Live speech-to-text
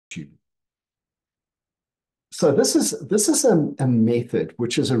YouTube. So this is a method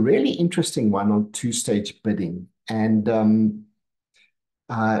which is a really interesting one on two-stage bidding, and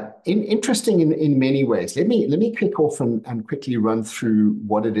interesting in many ways. Let me kick off and quickly run through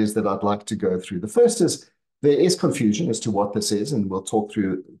what it is that I'd like to go through. The first is there is confusion as to what this is, and we'll talk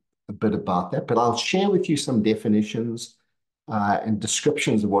through a bit about that. But I'll share with you some definitions and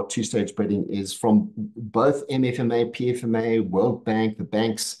descriptions of what two-stage bidding is from both MFMA, PFMA, World Bank, the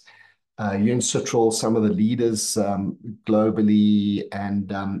banks, UNCITRAL, some of the leaders globally,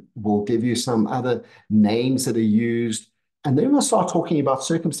 and we'll give you some other names that are used. And then we'll start talking about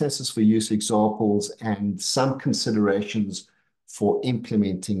circumstances for use, examples, and some considerations for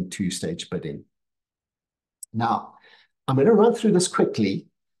implementing two-stage bidding. Now, I'm going to run through this quickly,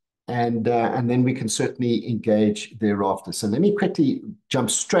 and then we can certainly engage thereafter. So let me quickly jump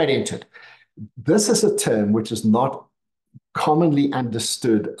straight into it. This is a term which is not commonly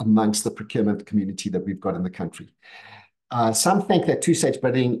understood amongst the procurement community that we've got in the country. Some think that two-stage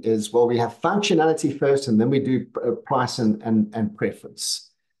bidding is, well, we have functionality first, and then we do price and preference.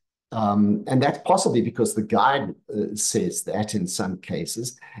 And that's possibly because the guide says that in some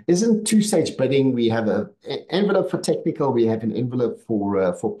cases. Isn't two-stage bidding, we have an envelope for technical, we have an envelope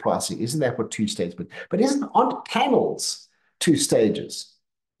for pricing. Isn't that what two-stage bidding? But isn't on panels two stages?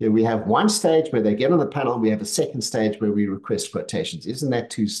 Yeah, we have one stage where they get on the panel, we have a second stage where we request quotations. Isn't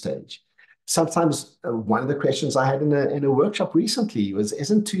that two-stage? Sometimes one of the questions I had in a workshop recently was,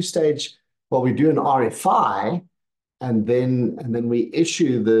 isn't two-stage, well, we do an RFI, and then we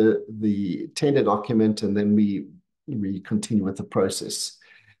issue the tender document, and then we continue with the process.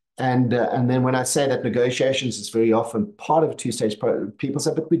 And then when I say that negotiations is very often part of a two-stage process, people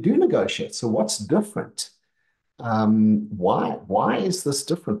say, but we do negotiate, so what's different? Why is this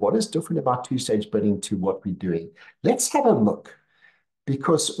different? What is different about two-stage bidding to what we're doing? Let's have a look,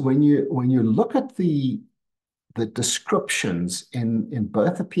 because when you look at the descriptions in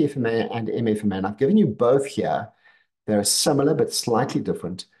both the PFMA and MFMA, and I've given you both here, they're similar but slightly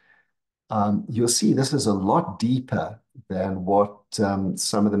different. You'll see this is a lot deeper than what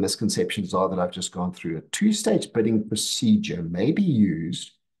some of the misconceptions are that I've just gone through. A two-stage bidding procedure may be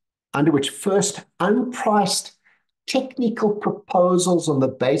used under which first unpriced technical proposals on the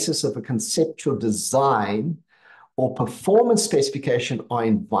basis of a conceptual design or performance specification are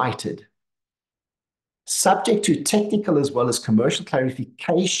invited, subject to technical as well as commercial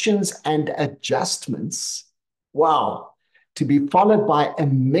clarifications and adjustments. Wow. To be followed by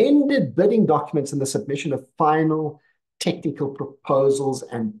amended bidding documents and the submission of final technical proposals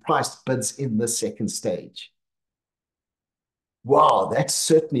and priced bids in the second stage. Wow, that's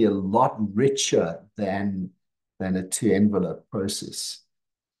certainly a lot richer than a two-envelope process.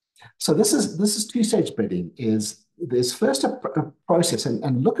 So this is two-stage bidding. There's first a process,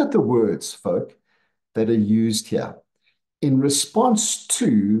 and look at the words, folk, that are used here. In response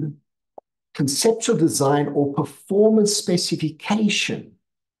to conceptual design or performance specification,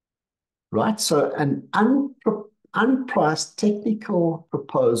 right? So an unpriced technical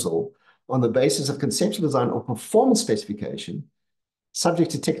proposal on the basis of conceptual design or performance specification,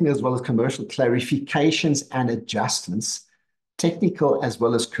 subject to technical as well as commercial clarifications and adjustments, technical as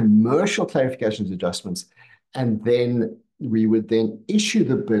well as commercial clarifications and adjustments, and then we would then issue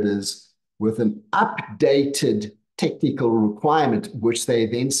the bidders with an updated technical requirement, which they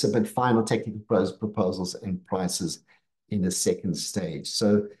then submit final technical proposals and prices in the second stage.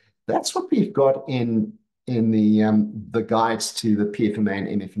 So that's what we've got in the guides to the PFMA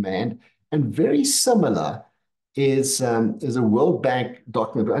and MFMA, and very similar is a World Bank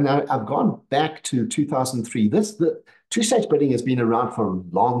document. And I've gone back to 2003. The two-stage bidding has been around for a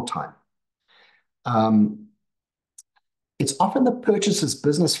long time. It's often the purchaser's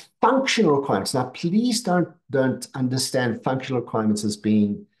business functional requirements. Now, please don't understand functional requirements as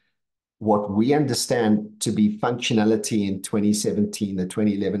being what we understand to be functionality in 2017, the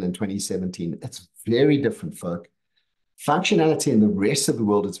 2011 and 2017. It's very different, folk. Functionality in the rest of the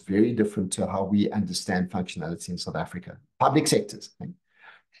world is very different to how we understand functionality in South Africa. Public sectors.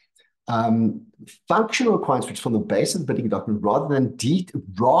 Functional requirements which form the base of the bidding document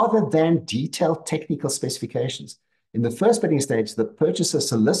rather than detailed technical specifications. In the first bidding stage, the purchaser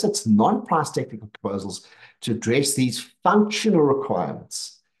solicits non-price technical proposals to address these functional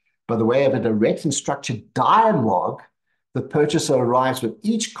requirements. By the way of a direct and structured dialogue, the purchaser arrives with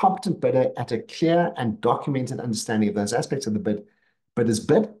each competent bidder at a clear and documented understanding of those aspects of the bidder's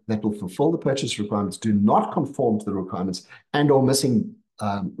bid that will fulfill the purchase requirements, do not conform to the requirements, and or missing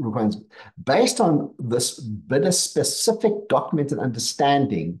requirements. Based on this bidder-specific documented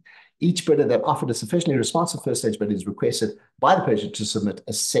understanding, Each bidder that offered a sufficiently responsive first stage bid is requested by the purchaser to submit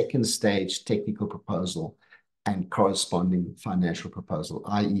a second stage technical proposal and corresponding financial proposal,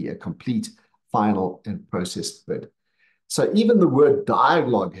 i.e. a complete, final, and processed bid. So even the word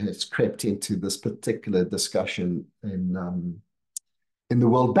dialogue has crept into this particular discussion in the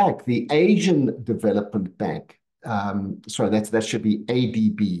World Bank. The Asian Development Bank, sorry, that should be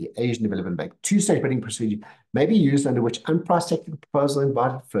ADB, Asian Development Bank, two-stage bidding procedure may be used under which unpriced technical proposal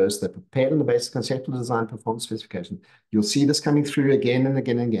invited first, they're prepared on the basis of conceptual design performance specification. You'll see this coming through again and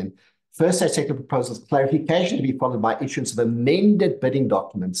again and again. First stage technical proposals, clarification to be followed by issuance of amended bidding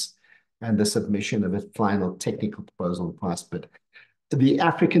documents and the submission of a final technical proposal and price bid. The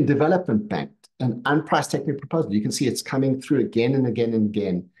African Development Bank, an unpriced technical proposal. You can see it's coming through again and again and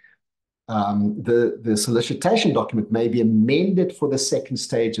again. The solicitation document may be amended for the second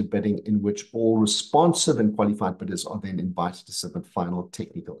stage of bidding, in which all responsive and qualified bidders are then invited to submit final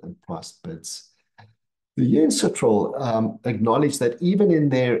technical and price bids. The UNCITRAL acknowledged that even in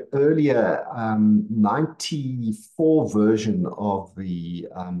their earlier 94 version of the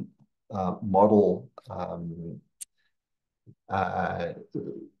model,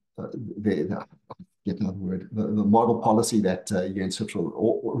 get another word, the model policy that UNCITRAL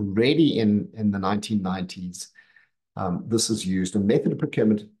already in the 1990s, this is used. A method of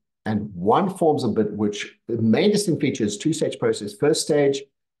procurement and one forms of bid, which the main distinct feature is two-stage process. First stage,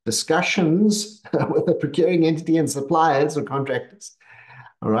 discussions with the procuring entity and suppliers or contractors,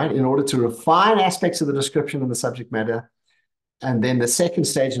 all right, in order to refine aspects of the description and the subject matter. And then the second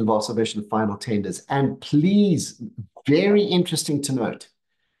stage involves submission of final tenders. And please, very interesting to note,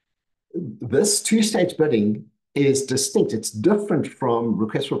 this two-stage bidding is distinct. It's different from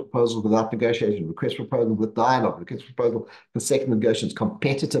request for proposal without negotiation, request for proposal with dialogue, request for proposal for second negotiations,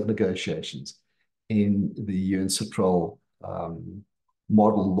 competitive negotiations in the UNCITRAL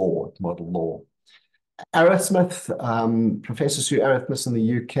model law. Arrowsmith, Professor Sue Arrowsmith in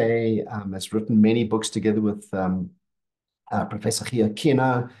the UK has written many books together with Professor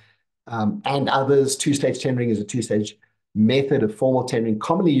Giacchino and others. Two-stage tendering is a two-stage method of formal tendering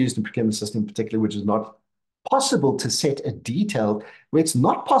commonly used in procurement system in particular, which is not possible to set a detailed, where it's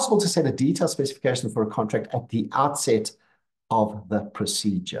not possible to set a detailed specification for a contract at the outset of the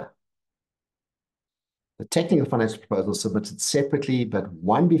procedure. The technical financial proposal is submitted separately, but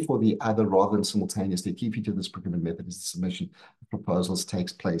one before the other rather than simultaneously. Key feature of this procurement method is the submission of proposals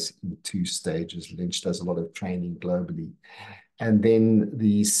takes place in 2 stages. Lynch does a lot of training globally. And then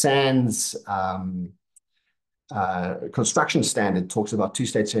the SANS construction standard talks about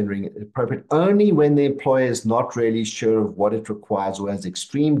two-stage tendering appropriate only when the employer is not really sure of what it requires or has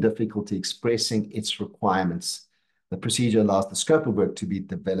extreme difficulty expressing its requirements. The procedure allows the scope of work to be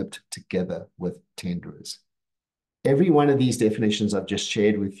developed together with tenderers. Every one of these definitions I've just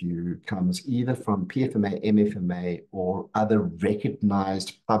shared with you comes either from PFMA, MFMA, or other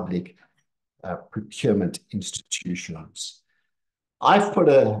recognized public procurement institutions. I've put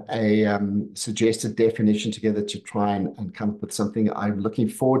a suggested definition together to try and come up with something. I'm looking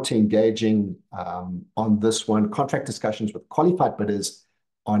forward to engaging on this one. Contract discussions with qualified bidders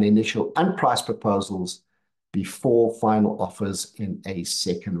on initial unpriced proposals before final offers in a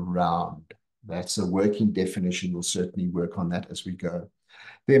second round. That's a working definition. We'll certainly work on that as we go.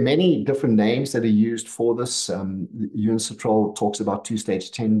 There are many different names that are used for this. UNCITRAL talks about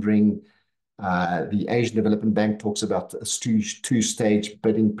two-stage tendering. The Asian Development Bank talks about a two-stage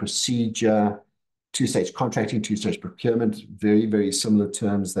bidding procedure, two-stage contracting, two-stage procurement, very, very similar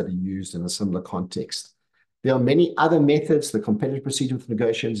terms that are used in a similar context. There are many other methods. The competitive procedure with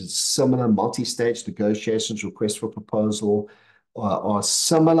negotiations is similar. Multi-stage negotiations, request for proposal are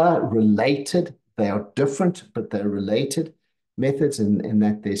similar, related. They are different, but they're related methods in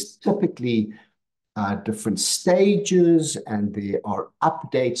that there's typically different stages, and there are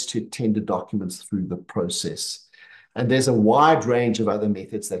updates to tender documents through the process. And there's a wide range of other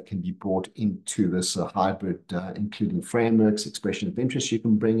methods that can be brought into this hybrid, including frameworks, expression of interest you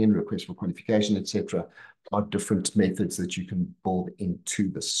can bring in, request for qualification, etc., are different methods that you can build into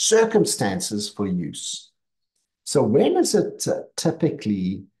the circumstances for use. So when is it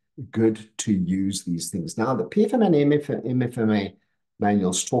typically good to use these things? Now, the PFMA and MFMA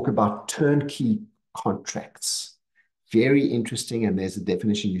manuals talk about turnkey contracts. Very interesting, and there's a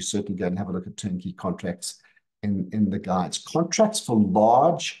definition. You certainly go and have a look at turnkey contracts in the guides. Contracts for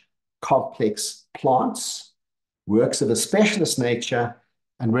large, complex plants, works of a specialist nature,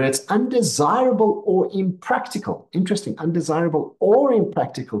 and where it's undesirable or impractical, interesting, undesirable or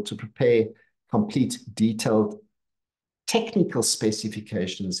impractical to prepare complete, detailed technical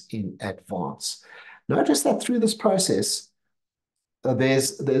specifications in advance. Notice that through this process,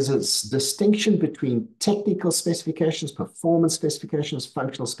 there's a distinction between technical specifications, performance specifications,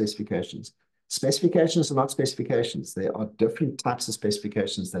 functional specifications. Specifications are not specifications. There are different types of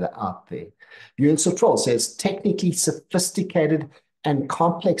specifications that are out there. Buin Sottrell says technically sophisticated and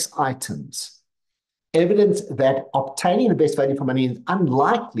complex items, evidence that obtaining the best value for money is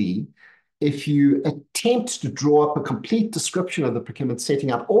unlikely if you attempt to draw up a complete description of the procurement,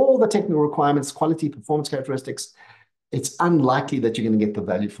 setting up all the technical requirements, quality, performance characteristics. It's unlikely that you're going to get the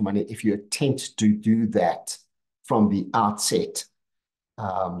value for money if you attempt to do that from the outset.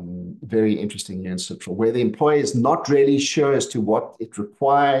 Very interesting here in Central, where the employer is not really sure as to what it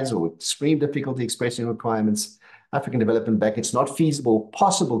requires or extreme difficulty expressing requirements. African Development Bank, it's not feasible or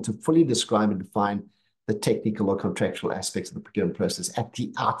possible to fully describe and define the technical or contractual aspects of the procurement process at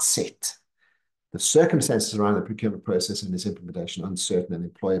the outset. The circumstances around the procurement process and its implementation are uncertain, and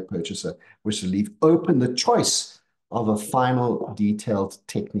employer-purchaser wish to leave open the choice of a final detailed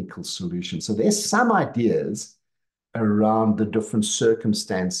technical solution. So there's some ideas around the different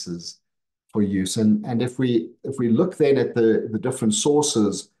circumstances for use. And if we look then at the different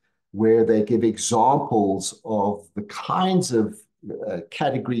sources where they give examples of the kinds of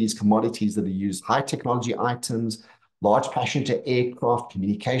categories, commodities that are used, high technology items, large passenger aircraft,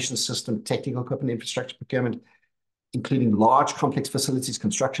 communication system, technical equipment, infrastructure procurement, including large complex facilities,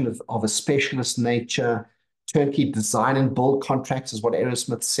 construction of a specialist nature, turnkey design and build contracts is what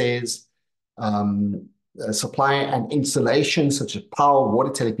Aerosmith says, supply and installation such as power,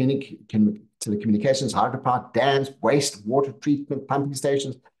 water, telecommunications, hydropower, dams, waste, water treatment, pumping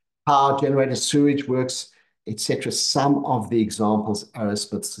stations, power generators, sewage works, etc. Some of the examples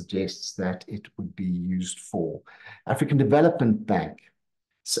Aerosmith suggests that it would be used for. African Development Bank.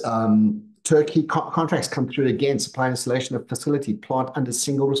 Turkey contracts come through again, supply and installation of facility, plant under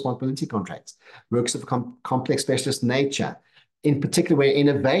single responsibility contracts, works of complex specialist nature, in particular where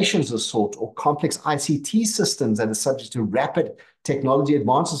innovations are sought or complex ICT systems that are subject to rapid technology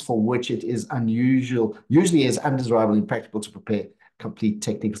advances for which it is usually is undesirable and impractical to prepare complete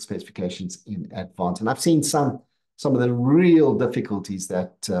technical specifications in advance. And I've seen some of the real difficulties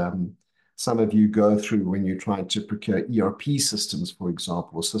that some of you go through when you're trying to procure ERP systems, for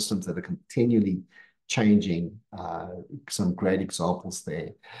example, or systems that are continually changing. Some great examples there.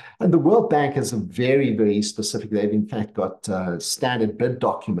 And the World Bank is a very, very specific. They've in fact got standard bid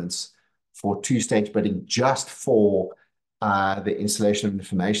documents for two-stage bidding just for the installation of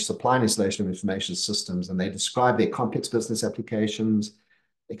information, supply and installation of information systems. And they describe their complex business applications,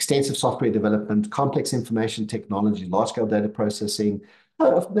 extensive software development, complex information technology, large-scale data processing.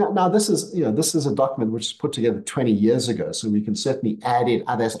 Now this is a document which was put together 20 years ago, so we can certainly add in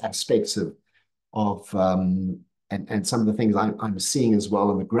other aspects and some of the things I'm seeing as well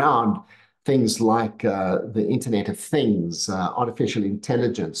on the ground, things like the Internet of Things, artificial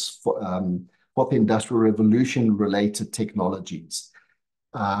intelligence, fourth industrial revolution related technologies,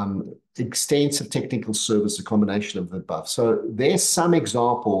 extensive technical service, a combination of the above. So there's some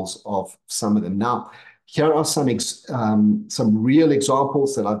examples of some of them. Now, here are some real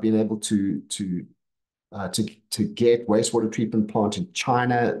examples that I've been able to get. Wastewater treatment plant in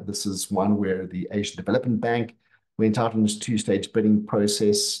China. This is one where the Asian Development Bank went out on this two-stage bidding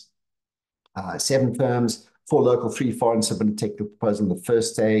process. 7 firms, 4 local, 3 foreign submitted technical proposal in the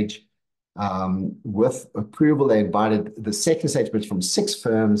first stage. With approval, they invited the second stage bids from 6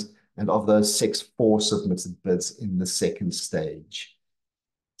 firms, and of those 6, 4 submitted bids in the second stage.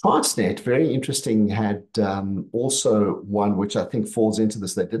 Transnet, very interesting, had also one which I think falls into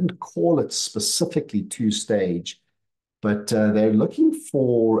this. They didn't call it specifically two-stage, but they're looking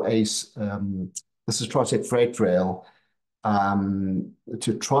for this is Transnet Freight Rail,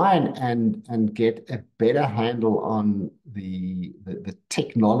 to try and get a better handle on the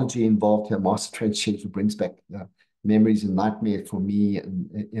technology involved here. Master Trade Schedule brings back memories and nightmare for me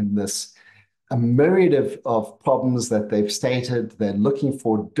in this. A myriad of problems that they've stated. They're looking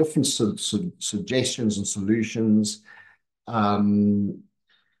for different suggestions and solutions. Here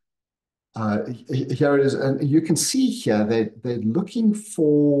it is. And you can see here they're looking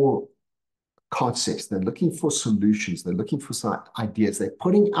for concepts. They're looking for solutions. They're looking for some ideas. They're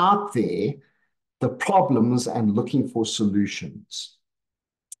putting out there the problems and looking for solutions.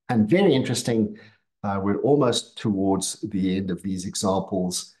 And very interesting, we're almost towards the end of these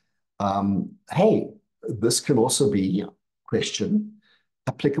examples. Hey, this can also be, question,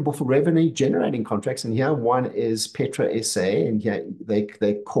 applicable for revenue generating contracts. And here one is Petra SA, and here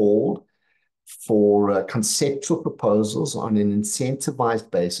they called for conceptual proposals on an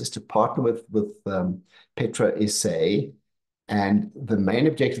incentivized basis to partner with Petra SA. And the main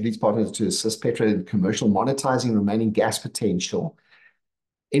objective of these partners is to assist Petra in commercial monetizing remaining gas potential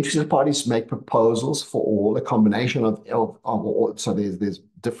Interested parties make proposals for all, a combination of all. So there's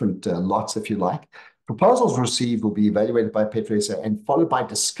different lots, if you like. Proposals received will be evaluated by PetroSA and followed by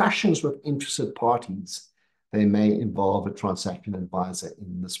discussions with interested parties. They may involve a transaction advisor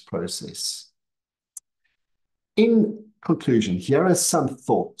in this process. In conclusion, here are some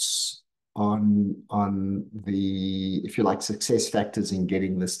thoughts on the, if you like, success factors in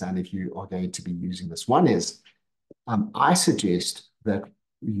getting this done if you are going to be using this. One is, I suggest that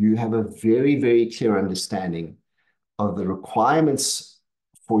you have a very, very clear understanding of the requirements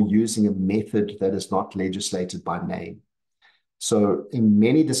for using a method that is not legislated by name. So in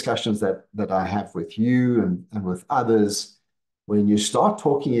many discussions that I have with you and with others, when you start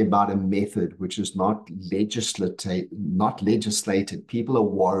talking about a method which is not legislated, people are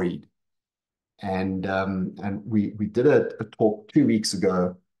worried. And we did a talk 2 weeks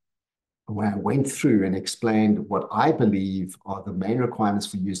ago where I went through and explained what I believe are the main requirements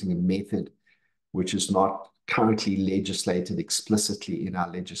for using a method which is not currently legislated explicitly in our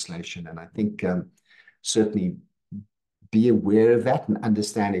legislation. And I think certainly be aware of that and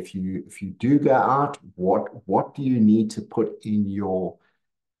understand if you do go out, what do you need to put in your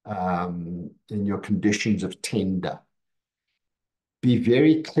conditions of tender. Be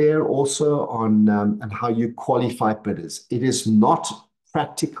very clear also on how you qualify bidders. It is not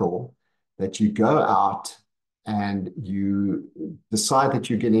practical that you go out and you decide that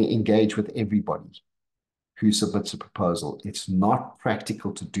you're going to engage with everybody who submits a proposal. It's not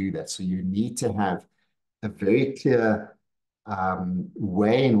practical to do that. So you need to have a very clear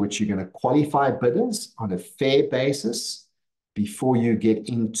way in which you're going to qualify bidders on a fair basis before you get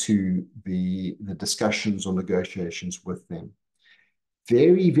into the discussions or negotiations with them.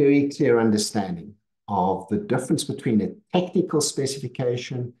 Very, very clear understanding of the difference between a technical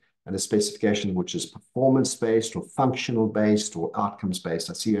specification and a specification which is performance-based or functional-based or outcomes-based.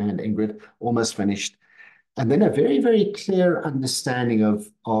 I see your hand, Ingrid, almost finished. And then a very, very clear understanding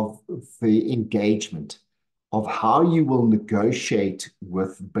of the engagement, of how you will negotiate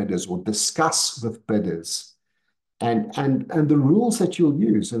with bidders or discuss with bidders, and the rules that you'll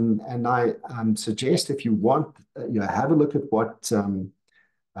use. And I suggest, if you want, have a look at what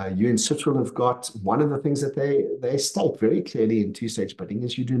you and Citral have got. One of the things that they state very clearly in two-stage bidding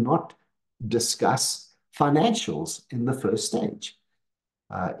is you do not discuss financials in the first stage.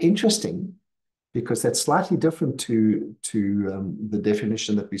 Interesting, because that's slightly different to the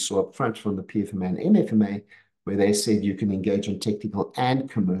definition that we saw up front from the PFMA and MFMA, where they said you can engage on technical and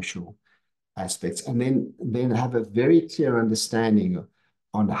commercial aspects, and then have a very clear understanding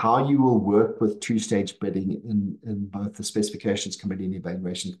on how you will work with two-stage bidding in both the specifications committee and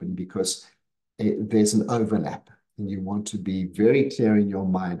evaluation committee, because there's an overlap, and you want to be very clear in your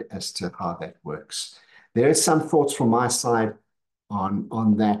mind as to how that works. There are some thoughts from my side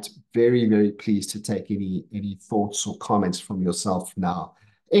on that. Very, very pleased to take any thoughts or comments from yourself now.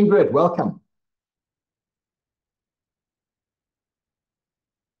 Ingrid, welcome.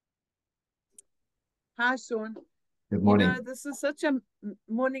 Hi, Sean. Good morning. This is such a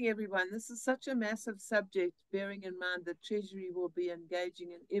morning, everyone. This is such a massive subject, bearing in mind that Treasury will be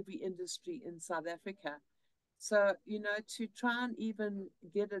engaging in every industry in South Africa. So, to try and even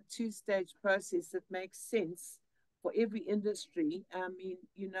get a two-stage process that makes sense for every industry, I mean,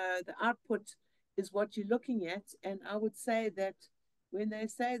 the output is what you're looking at. And I would say that when they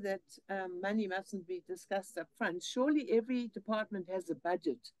say that money mustn't be discussed up front, surely every department has a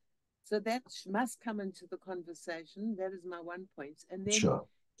budget. So that must come into the conversation. That is my one point. And then Sure.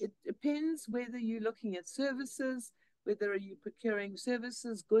 It depends whether you're looking at services, whether you're procuring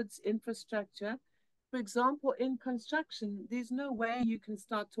services, goods, infrastructure. For example, in construction, there's no way you can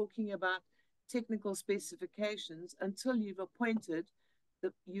start talking about technical specifications until you've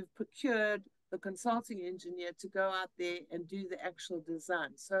procured the consulting engineer to go out there and do the actual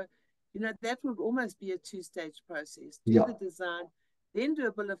design. So, that would almost be a two-stage process. Do the design, then do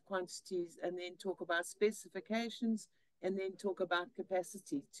a bill of quantities, and then talk about specifications, and then talk about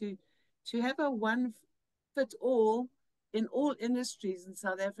capacity. To have a one fit all in all industries in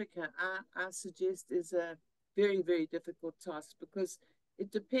South Africa, I suggest is a very, very difficult task, because it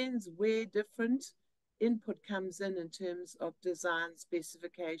depends where different input comes in terms of design,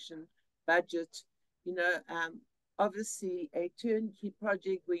 specification, budget. Obviously a turnkey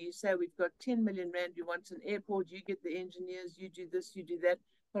project where you say we've got 10 million rand, you want an airport, you get the engineers, you do this, you do that,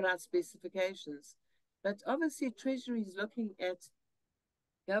 put out specifications. But obviously Treasury is looking at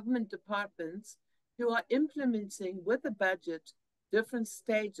government departments who are implementing with a budget different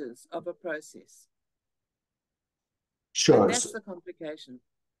stages of a process. Sure. And that's the complication.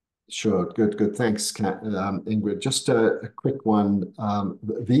 Sure. Good, good. Thanks, Ingrid. Just a quick one.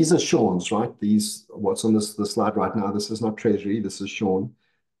 These are Sean's, right? These, what's on the slide right now, this is not Treasury, this is Sean.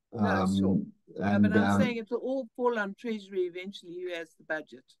 No, sure. Um, No, but and I'm saying it will all fall on Treasury eventually, who has the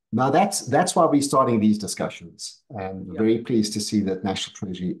budget. Now that's why we're starting these discussions. And Yeah. very pleased to see that National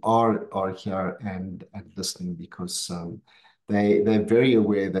Treasury are here and listening, because they're very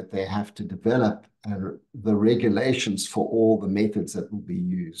aware that they have to develop the regulations for all the methods that will be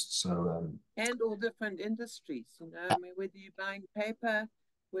used. So And all different industries, I mean, whether you're buying paper,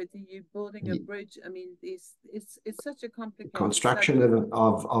 whether you're building a bridge, I mean, it's such a complicated construction subject.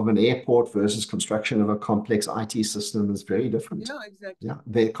 of an airport versus construction of a complex IT system is very different. Yeah, exactly. Yeah,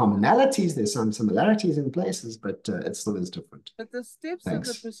 there are commonalities, there's some similarities in places, but it still is different. But the steps of the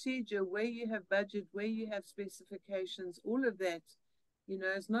Thanks. procedure, where you have budget, where you have specifications, all of that,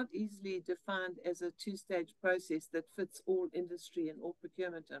 is not easily defined as a two-stage process that fits all industry and all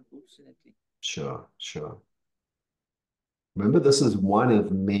procurement, unfortunately. Sure, sure. Remember, this is one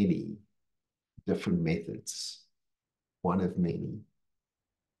of many different methods. One of many.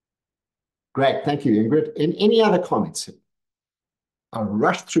 Great, thank you, Ingrid. Any other comments? I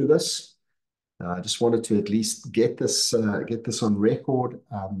rushed through this. I just wanted to at least get this on record.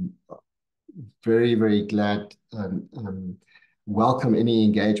 Very, very glad and welcome any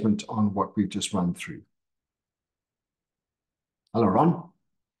engagement on what we've just run through. Hello, Ron.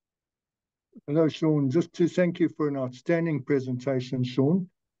 Hello, Sean. Just to thank you for an outstanding presentation, Sean.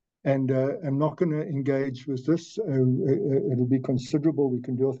 And I'm not going to engage with this. It'll be considerable. We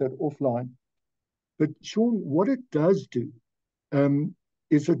can deal with that offline. But Sean, what it does do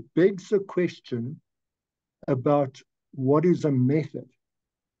is it begs the question about what is a method.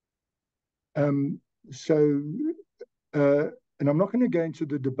 And I'm not going to go into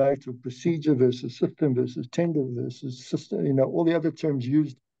the debate of procedure versus system versus tender versus system, all the other terms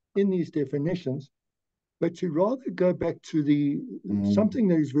used in these definitions, but to rather go back to something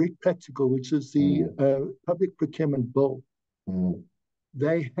that is very practical, which is the Public Procurement Bill.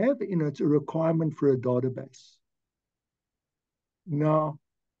 They have in it a requirement for a database. Now,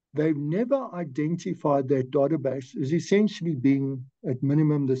 they've never identified that database as essentially being, at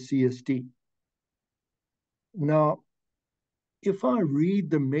minimum, the CSD. Now, if I read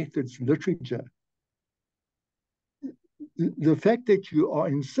the methods literature, the fact that you are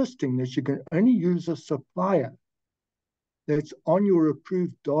insisting that you can only use a supplier that's on your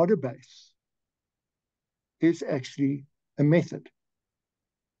approved database is actually a method.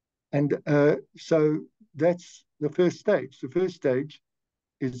 And so that's the first stage. The first stage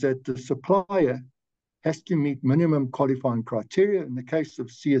is that the supplier has to meet minimum qualifying criteria. In the case of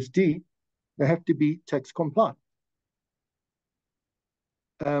CSD, they have to be tax compliant.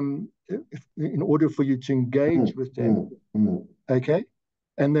 In order for you to engage with them, okay?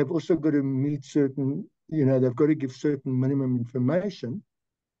 And they've also got to meet certain, they've got to give certain minimum information.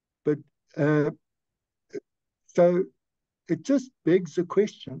 But so it just begs the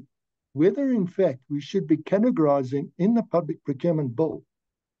question whether, in fact, we should be categorizing in the Public Procurement Bill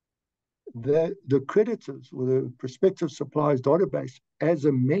the creditors or the prospective suppliers database as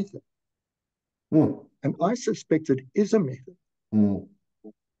a method. And I suspect it is a method.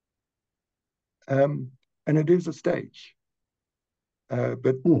 And it is a stage.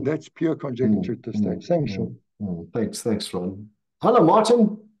 But that's pure conjecture at this stage. Thanks, Sean. Thanks, Ron. Hello,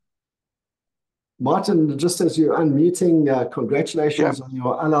 Martin. Martin, just as you're unmuting, congratulations on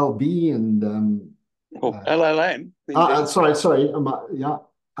your LLB and LLM. Sorry.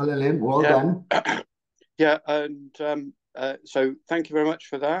 LLM. Well done. Yeah, and so thank you very much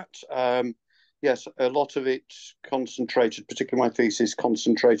for that. Yes, a lot of it concentrated, particularly my thesis,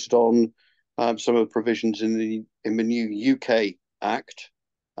 concentrated on some of the provisions in the new UK Act,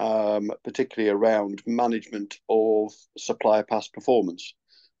 particularly around management of supplier past performance.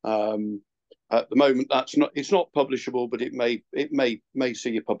 At the moment, it's not publishable, but it may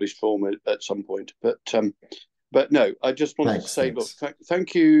see a published form at some point. But no, I just wanted to say, look,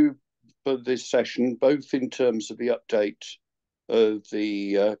 thank you for this session, both in terms of the update of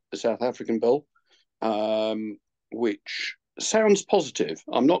the South African bill, which sounds positive.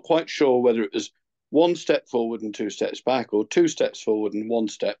 I'm not quite sure whether it was one step forward and two steps back, or two steps forward and one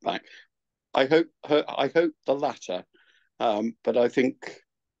step back. I hope the latter. But I think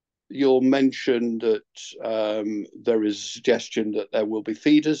you'll mention that there is a suggestion that there will be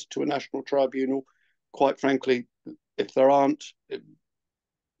feeders to a national tribunal. Quite frankly, if there aren't,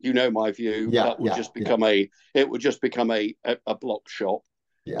 my view, that would just become a block shop.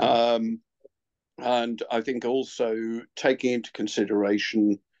 And I think also taking into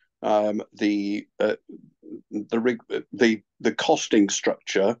consideration the costing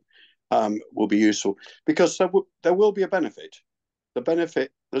structure will be useful, because there will be a benefit.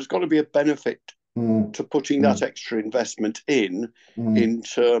 There's got to be a benefit to putting that extra investment in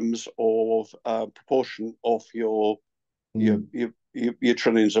terms of proportion of your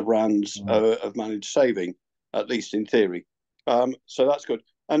trillions of rands of managed saving, at least in theory. So that's good.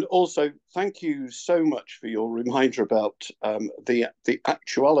 And also, thank you so much for your reminder about the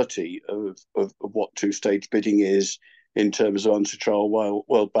actuality of what two-stage bidding is in terms of UNCITRAL,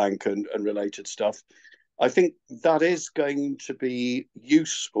 World Bank and related stuff. I think that is going to be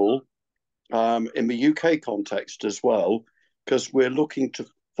useful in the UK context as well, because we're looking to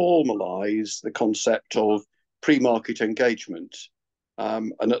formalise the concept of pre-market engagement.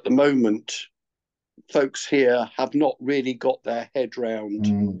 And at the moment, folks here have not really got their head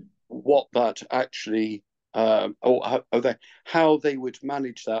round what that actually, or how they would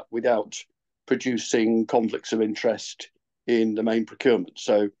manage that without producing conflicts of interest in the main procurement.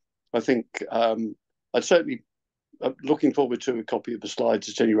 So I think I'd certainly looking forward to a copy of the slides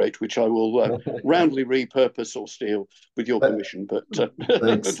at any rate, which I will roundly repurpose or steal with your permission. But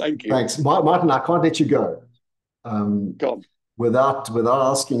thank you. Thanks, Martin. I can't let you go. Go on. Without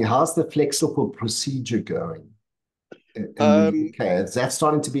asking, how's the flexible procedure going in the UK? Is that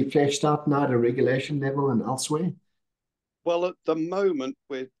starting to be fleshed out now at a regulation level and elsewhere? Well, at the moment,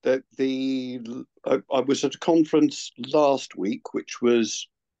 with I was at a conference last week, which was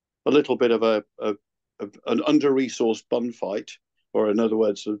a little bit of an under-resourced bun fight, or in other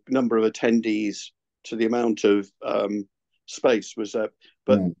words, the number of attendees to the amount of space was there.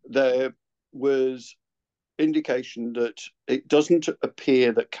 But there was indication that it doesn't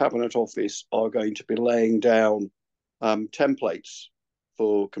appear that Cabinet Office are going to be laying down templates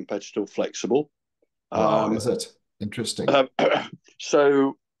for competitive flexible. Is it? Interesting.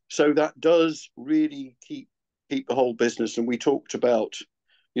 So that does really keep the whole business. And we talked about,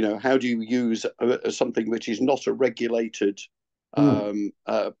 how do you use something which is not a regulated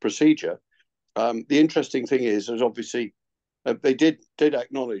procedure? The interesting thing is obviously they did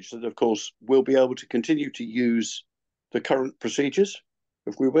acknowledge that, of course, we'll be able to continue to use the current procedures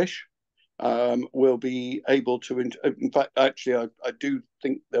if we wish. We'll be able to, in fact, actually, I do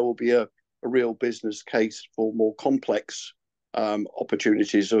think there will be a real business case for more complex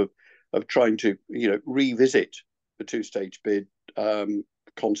opportunities of trying to, revisit the two-stage bid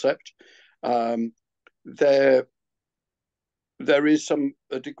concept. There is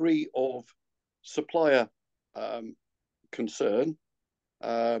a degree of supplier concern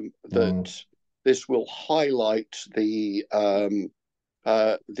that this will highlight the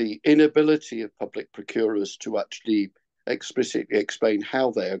inability of public procurers to actually explicitly explain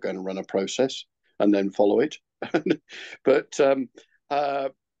how they are going to run a process and then follow it. But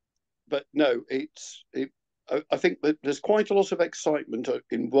no, I think that there's quite a lot of excitement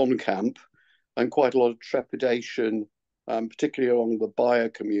in one camp and quite a lot of trepidation, particularly along the buyer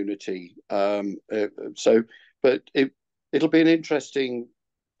community. But it'll be an interesting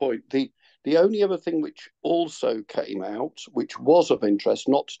point. The only other thing which also came out, which was of interest,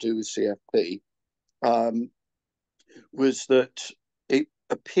 not to do with CFP, was that it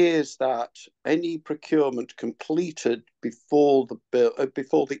appears that any procurement completed before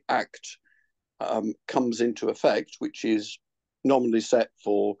the Act comes into effect, which is nominally set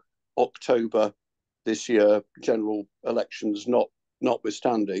for October this year, general elections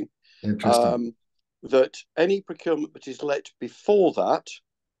notwithstanding, that any procurement that is let before that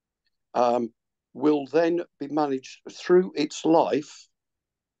will then be managed through its life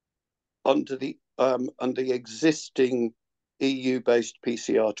under the existing EU-based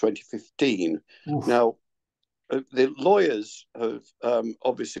PCR 2015. Now, the lawyers have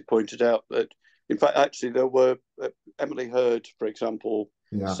obviously pointed out that, in fact, actually there were, Emily Heard, for example,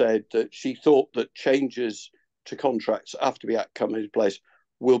 said that she thought that changes to contracts after the Act comes into place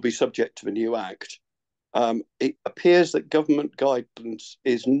will be subject to the new Act. It appears that government guidance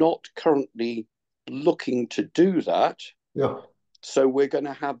is not currently looking to do that. So we're going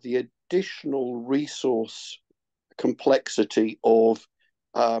to have the additional resource complexity of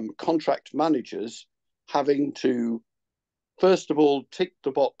contract managers having to, first of all, tick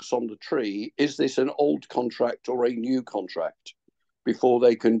the box on the tree, is this an old contract or a new contract, before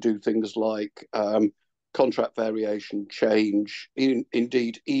they can do things like contract variation, change,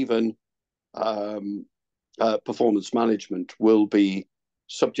 indeed even performance management will be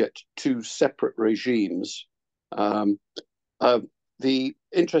subject to separate regimes. The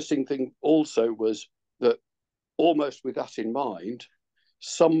interesting thing also was that, almost with that in mind,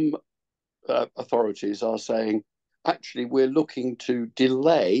 some authorities are saying, actually, we're looking to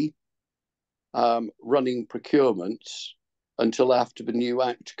delay running procurements until after the new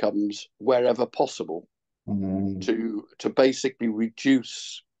act comes, wherever possible, to basically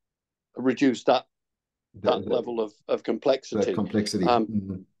reduce that level of complexity. That complexity.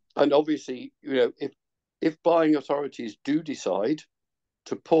 And obviously, if buying authorities do decide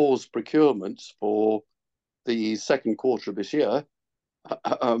to pause procurements for the second quarter of this year,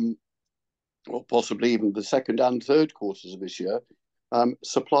 or possibly even the second and third quarters of this year,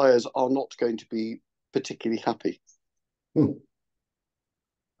 suppliers are not going to be particularly happy. Because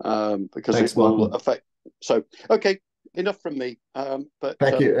Thanks, it will Martin. affect. So, okay, enough from me. But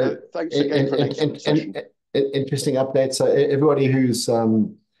thank you. Thanks again for an excellent session. Interesting update. So everybody who's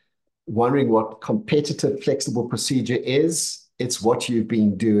wondering what competitive flexible procedure is, it's what you've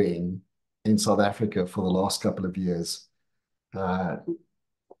been doing in South Africa for the last couple of years. But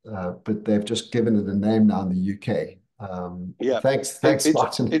they've just given it a name now in the UK. Thanks,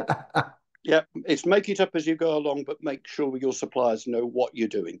 Martin. Yeah, it's make it up as you go along, but make sure your suppliers know what you're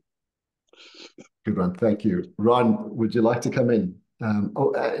doing. Good one, thank you. Ron, would you like to come in?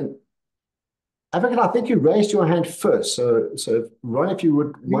 African, I think you raised your hand first. So Ron, if you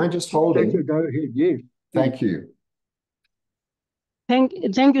would mind just holding. Go ahead, yes. Thank you. Thank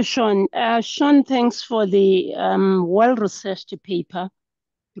you, Sean. Sean, thanks for the well-researched paper,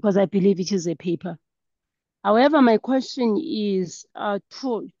 because I believe it is a paper. However, my question is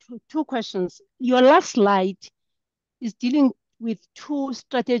two questions. Your last slide is dealing with two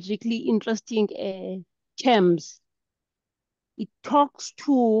strategically interesting terms. It talks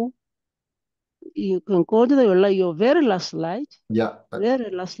to, you can go to your very last slide. Yeah.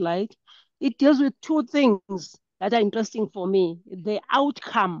 Very last slide. It deals with two things that are interesting for me: the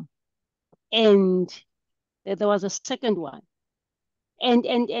outcome, and there was a second one. And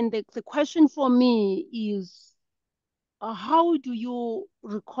the question for me is, how do you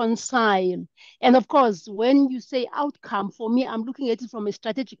reconcile? And of course, when you say outcome, for me, I'm looking at it from a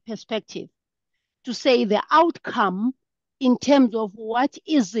strategic perspective, to say the outcome in terms of what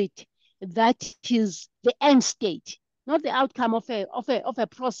is it that is the end state, not the outcome of a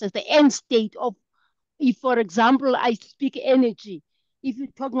process, the end state of, if, for example, I speak energy, if you're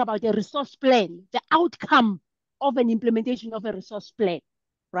talking about a resource plan, the outcome of an implementation of a resource plan,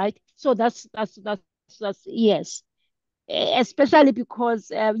 right? So that's yes. Especially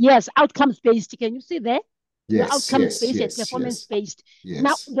because, yes, outcomes-based, can you see there? Yes, outcomes-based yes, and performance-based. Yes.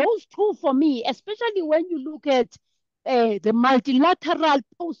 Now, those two for me, especially when you look at the multilateral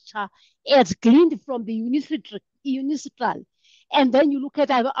posture as gleaned from the UNICEF, and then you look at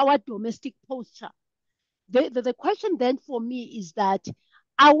our domestic posture. The question then for me is that,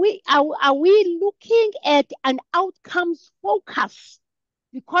 are we looking at an outcomes focus?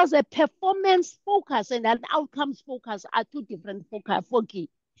 Because a performance focus and an outcomes focus are two different foci.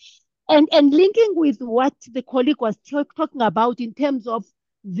 And linking with what the colleague was talking about in terms of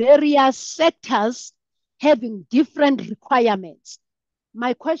various sectors having different requirements,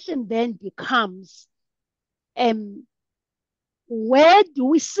 my question then becomes, where do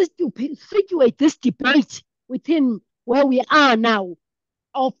we situate this debate within where we are now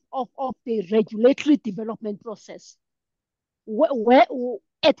of the regulatory development process?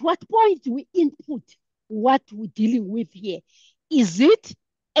 At what point do we input what we're dealing with here? Is it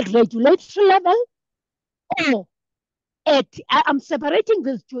at regulatory level, or I'm separating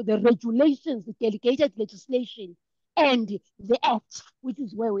this to the regulations, the delegated legislation, and the act, which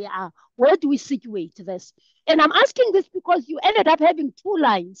is where we are. Where do we situate this? And I'm asking this because you ended up having two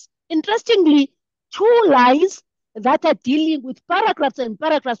lines. Interestingly, two lines that are dealing with paragraphs and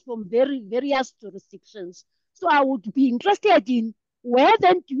paragraphs from various jurisdictions. So I would be interested in, where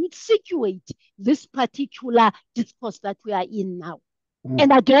then do you situate this particular discourse that we are in now?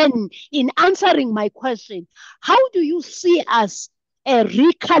 And again, in answering my question, how do you see us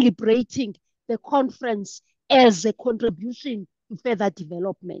recalibrating the conference as a contribution to further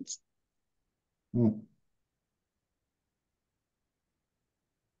developments?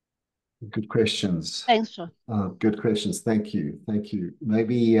 Good questions. Thanks, Sean. Good questions. Thank you. Thank you.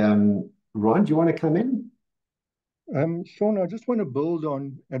 Maybe, Ron, do you want to come in? Sean, I just want to build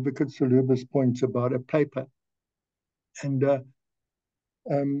on Advocate Saluba's points about a paper. And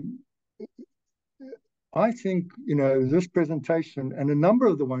I think, this presentation and a number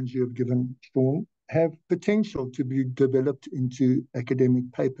of the ones you have given, Sean, have potential to be developed into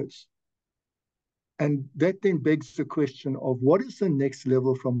academic papers. And that then begs the question of, what is the next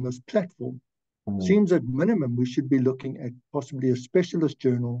level from this platform? Seems at minimum we should be looking at possibly a specialist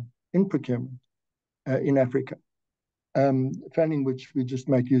journal in procurement in Africa. Failing which, we just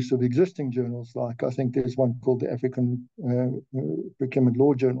make use of existing journals, like I think there's one called the African Procurement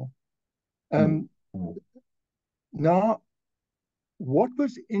Law Journal. Now, what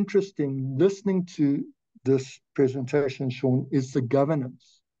was interesting listening to this presentation, Sean, is the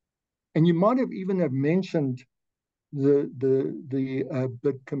governance. And you might have even have mentioned the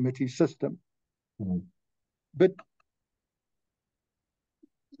bid committee system. Mm. But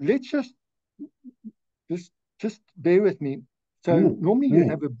let's just bear with me. So normally you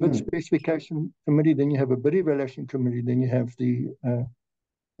have a bid specification committee, then you have a bid evaluation committee, then you have the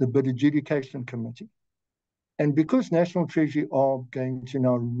bid adjudication committee. And because National Treasury are going to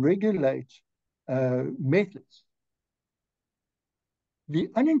now regulate methods, the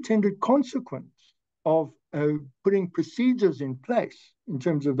unintended consequence of putting procedures in place in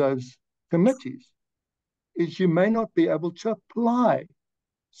terms of those committees is you may not be able to apply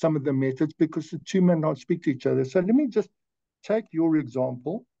some of the methods because the two may not speak to each other. So let me just take your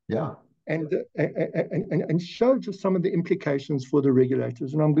example, and show just some of the implications for the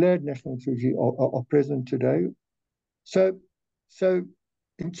regulators. And I'm glad National Treasury are present today. So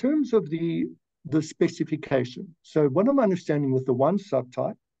in terms of the specification, so what I'm understanding with the one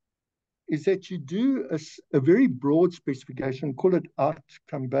subtype is that you do a very broad specification, call it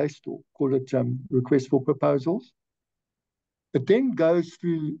outcome-based or call it request for proposals. It then goes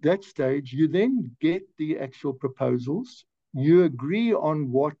through that stage. You then get the actual proposals. You agree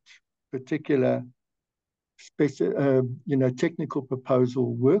on what particular technical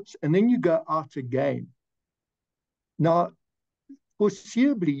proposal works, and then you go out again. Now,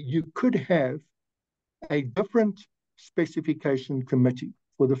 foreseeably, you could have a different specification committee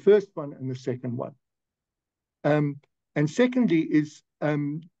for the first one and the second one. And secondly is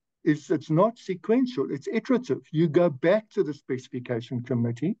it's not sequential, it's iterative. You go back to the specification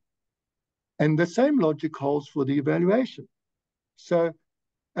committee, and the same logic holds for the evaluation. So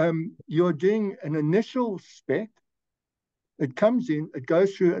you're doing an initial spec, it comes in, it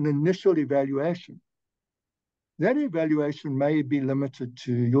goes through an initial evaluation. That evaluation may be limited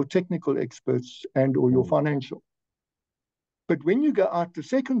to your technical experts and or your financial. But when you go out the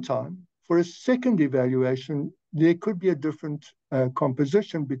second time for a second evaluation, there could be a different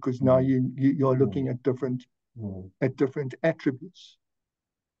composition because now you're looking at different attributes.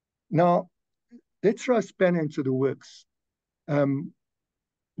 Now, let's throw a spanner into the works.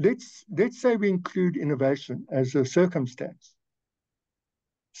 Let's say we include innovation as a circumstance.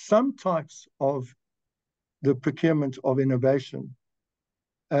 Some types of the procurement of innovation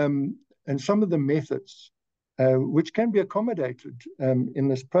and some of the methods which can be accommodated in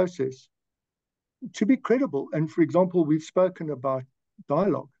this process to be credible. And for example, we've spoken about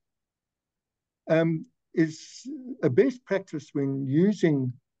dialogue is a best practice when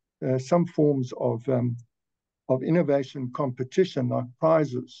using some forms of innovation competition like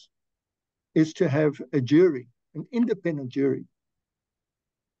prizes is to have a jury, an independent jury.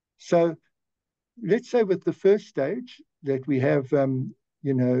 So let's say with the first stage that we have,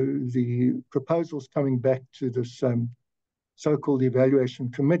 the proposals coming back to this so-called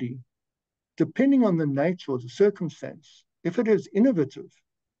evaluation committee, depending on the nature or the circumstance, if it is innovative,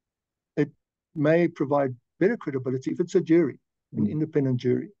 it may provide better credibility if it's a jury, an independent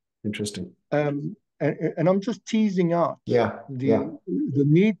jury. Interesting. And I'm just teasing out the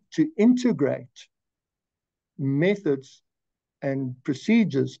need to integrate methods and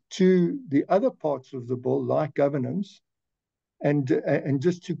procedures to the other parts of the bill, like governance, and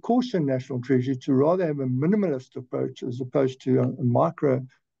just to caution National Treasury to rather have a minimalist approach as opposed to a micro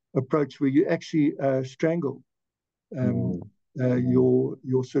approach where you actually strangle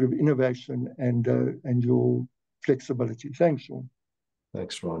your sort of innovation and your flexibility. Thanks, Sean.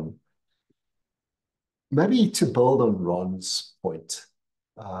 Thanks, Ron. Maybe to build on Ron's point,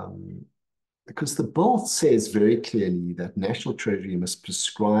 because the bill says very clearly that National Treasury must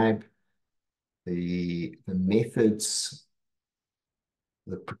prescribe the methods,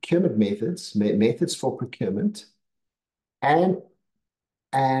 the procurement methods for procurement, and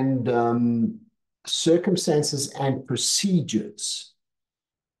circumstances and procedures.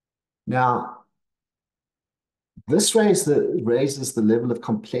 Now, this raises the level of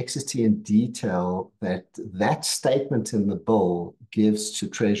complexity and detail that statement in the bill gives to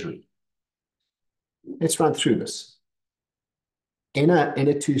Treasury. Let's run through this. In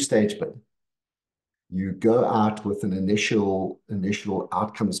a two-stage bid, you go out with an initial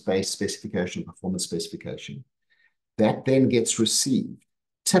outcomes-based specification, performance specification. That then gets received.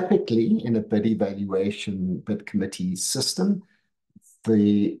 Typically, in a bid evaluation bid committee system,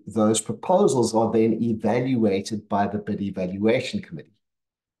 those proposals are then evaluated by the bid evaluation committee.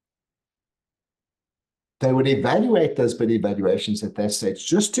 They would evaluate those bid evaluations at that stage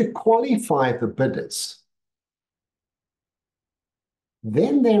just to qualify the bidders.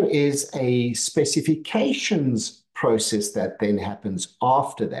 Then there is a specifications process that then happens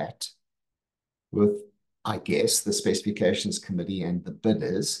after that with, I guess, the specifications committee and the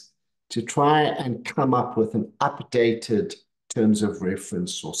bidders to try and come up with an updated terms of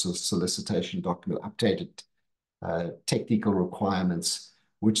reference or solicitation document, updated technical requirements,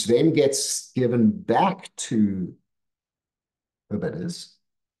 which then gets given back to the bidders,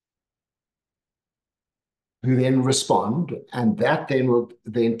 who then respond, and that then will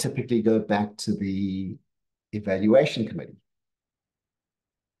then typically go back to the evaluation committee.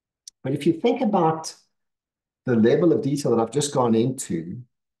 But if you think about the level of detail that I've just gone into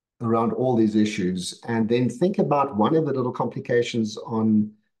around all these issues, and then think about one of the little complications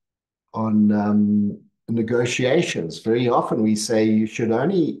on negotiations. Very often we say you should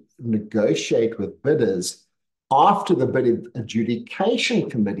only negotiate with bidders after the bid adjudication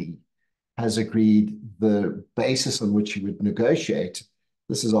committee has agreed the basis on which you would negotiate.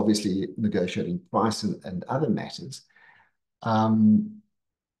 This is obviously negotiating price and other matters. Can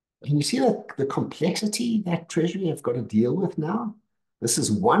you see the complexity that Treasury have got to deal with now? This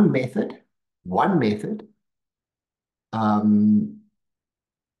is one method.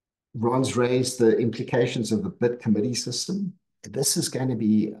 Ron's raised the implications of the bid committee system. This is going to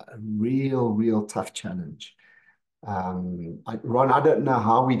be a real tough challenge. Ron, I don't know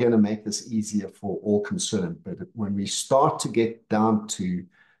how we're going to make this easier for all concerned, but when we start to get down to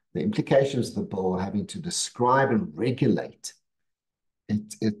the implications of the bill, having to describe and regulate,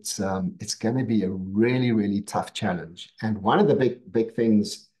 it's going to be a really tough challenge. And one of the big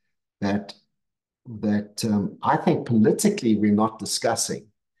things that I think politically we're not discussing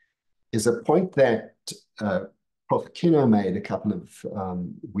is a point that Prof. Kino made a couple of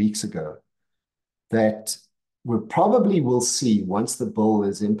weeks ago, that we probably will see, once the bill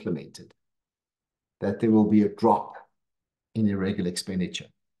is implemented, that there will be a drop in irregular expenditure.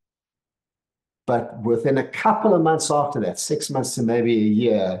 But within a couple of months after that, 6 months to maybe a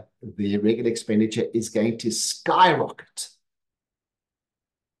year, the irregular expenditure is going to skyrocket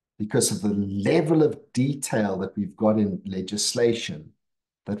because of the level of detail that we've got in legislation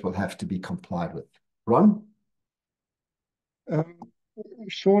that will have to be complied with. Ron?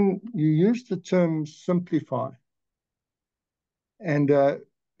 Sean, you used the term simplify. And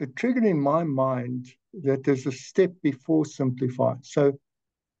it triggered in my mind that there's a step before simplify. So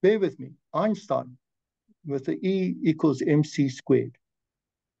bear with me. Einstein, with the E equals mc squared.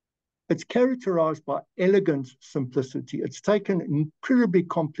 It's characterized by elegant simplicity. It's taken an incredibly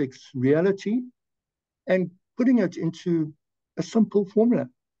complex reality and putting it into a simple formula,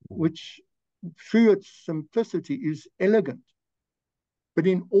 which through its simplicity is elegant. But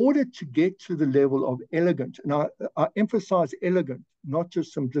in order to get to the level of elegant, and I emphasize elegant, not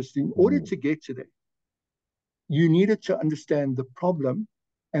just simplicity, in order to get to that, you needed to understand the problem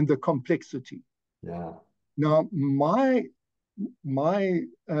and the complexity. Yeah. Now, my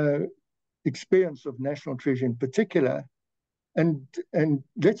experience of National Treasury in particular, and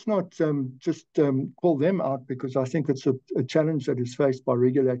let's not just call them out, because I think it's a challenge that is faced by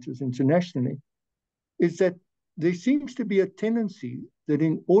regulators internationally, is that there seems to be a tendency that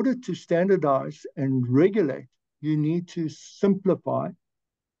in order to standardize and regulate, you need to simplify.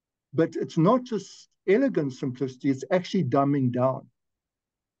 But it's not just elegant simplicity, it's actually dumbing down.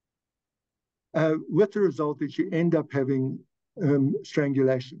 With the result that you end up having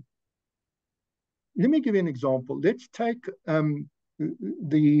strangulation. Let me give you an example. Let's take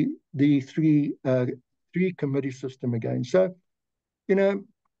the three committee system again. So,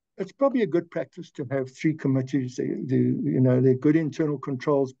 it's probably a good practice to have three committees. They're good internal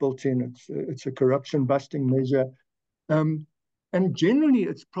controls built in. It's a corruption busting measure. And generally,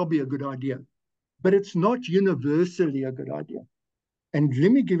 it's probably a good idea, but it's not universally a good idea. And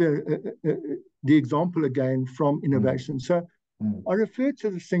let me give you the example again from innovation. So I refer to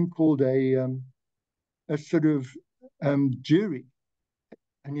this thing called a sort of jury,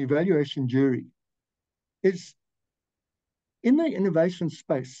 an evaluation jury. Is in the innovation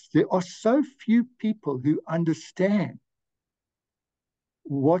space, there are so few people who understand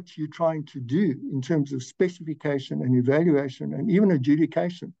what you're trying to do in terms of specification and evaluation and even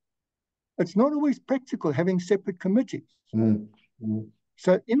adjudication. It's not always practical having separate committees.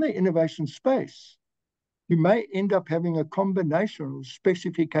 So in the innovation space, you may end up having a combination of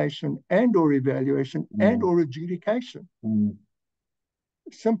specification and or evaluation and or adjudication,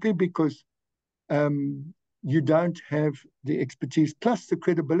 simply because you don't have the expertise plus the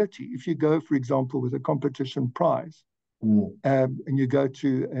credibility. If you go, for example, with a competition prize, and you go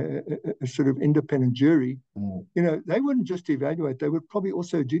to a sort of independent jury, they wouldn't just evaluate, they would probably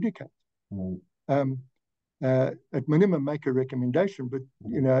also adjudicate. At minimum make a recommendation, but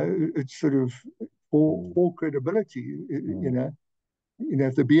it's sort of for credibility. You know,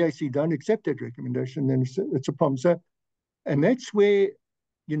 if the BAC don't accept that recommendation, then it's a problem. So, and that's where,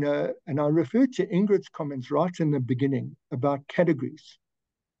 you know, and I refer to Ingrid's comments right in the beginning about categories.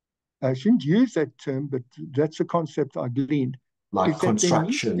 I shouldn't use that term, but that's a concept I gleaned. Like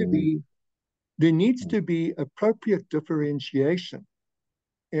construction. There needs to be appropriate differentiation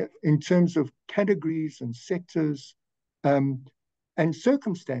in terms of categories and sectors and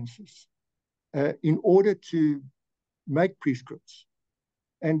circumstances in order to make prescripts.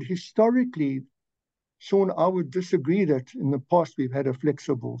 And historically, Sean, I would disagree that in the past we've had a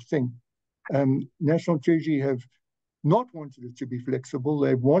flexible thing. National Treasury have not wanted it to be flexible.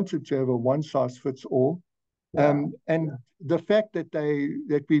 They've wanted to have a one-size-fits-all. Yeah. And the fact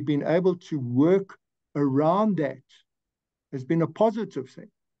that we've been able to work around that has been a positive thing.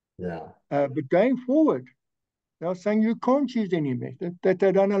 Yeah. But going forward, they're saying you can't use any method that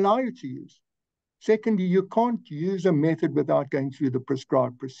they don't allow you to use. Secondly, you can't use a method without going through the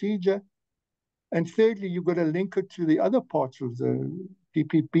prescribed procedure. And thirdly, you've got to link it to the other parts of the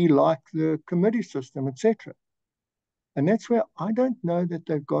PPP, like the committee system, etc. And that's where I don't know that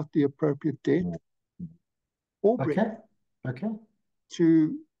they've got the appropriate depth or breadth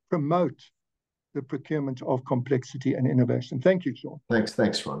to promote the procurement of complexity and innovation. Thank you, Sean.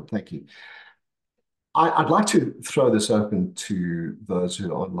 Thanks, Ron. Thank you. I'd like to throw this open to those who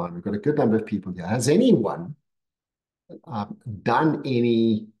are online. We've got a good number of people here. Has anyone done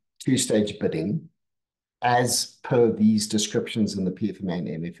any two-stage bidding as per these descriptions in the PFMA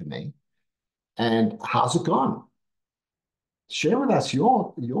and MFMA? And how's it gone? Share with us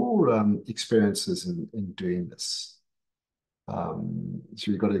your experiences in doing this. So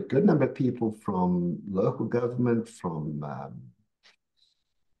we've got a good number of people from local government, from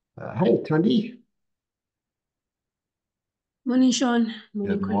hey, Thandi. Morning, Sean.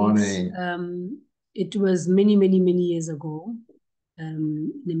 Good morning. It was many years ago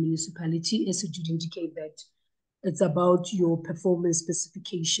in the municipality, as you did indicate that it's about your performance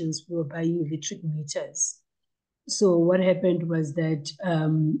specifications. We were buying electric meters. So what happened was that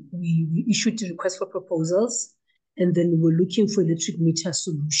we issued a request for proposals, and then we were looking for electric meter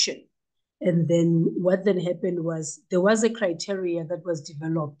solution. And then what then happened was there was a criteria that was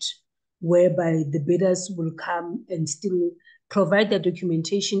developed whereby the bidders will come and still provide their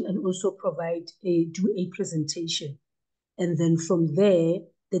documentation and also do a presentation. And then from there,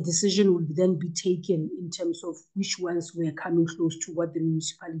 the decision would then be taken in terms of which ones were coming close to what the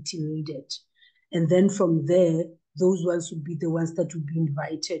municipality needed. And then from there, those ones would be the ones that would be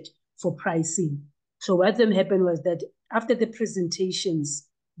invited for pricing. So what then happened was that after the presentations,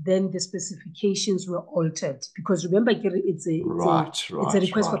 then the specifications were altered, because remember, it's a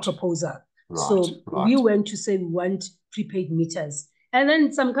request for proposal. We went to say we want prepaid meters. And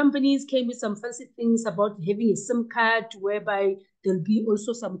then some companies came with some fancy things about having a SIM card whereby there'll be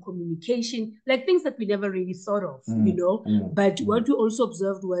also some communication, like things that we never really thought of, you know. But what we also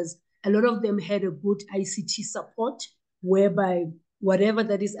observed was a lot of them had a good ICT support, whereby whatever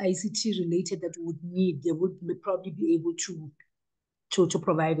that is ICT related that we would need, they would probably be able to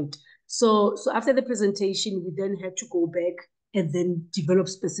provide it. So after the presentation, we then had to go back and then develop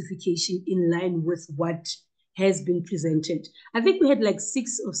specification in line with what has been presented. I think we had like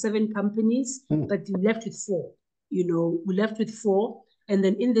 6 or 7 companies, but we left with 4. You know, we left with 4. And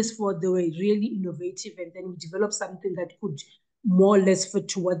then in this 4, they were really innovative. And then we developed something that could more or less fit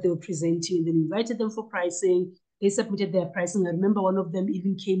to what they were presenting. And then invited them for pricing. They submitted their pricing. I remember one of them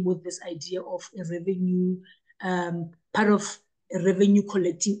even came with this idea of a revenue, part of a revenue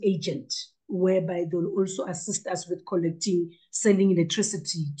collecting agent, whereby they'll also assist us with selling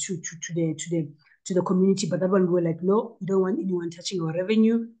electricity to the community. But that one, we were like, no, we don't want anyone touching our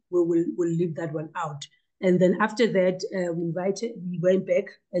revenue. We'll leave that one out. And then after that, we went back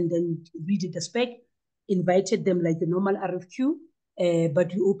and then redid the spec, invited them like the normal RFQ,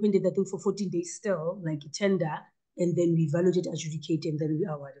 but we opened it, I think, for 14 days still, like a tender, and then we evaluated, adjudicated, and then we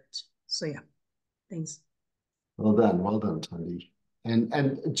awarded. So yeah, thanks. Well done, Thandi.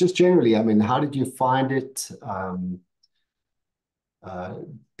 And just generally, I mean, how did you find it?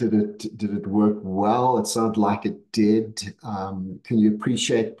 Did it work well? It sounded like it did. Can you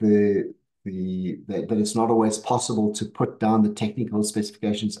appreciate that it's not always possible to put down the technical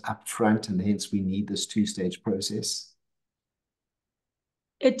specifications up front, and hence we need this 2-stage process?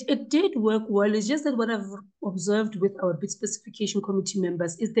 It did work well. It's just that what I've observed with our bid specification committee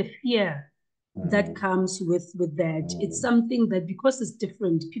members is the fear that comes with that. It's something that, because it's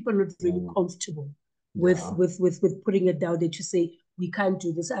different, people are not really comfortable with putting it down there to say, we can't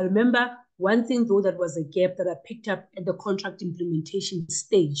do this. I remember one thing, though, that was a gap that I picked up at the contract implementation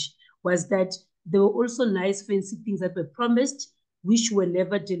stage was that there were also nice, fancy things that were promised, which were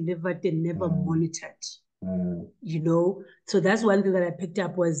never delivered and never monitored. You know, so that's one thing that I picked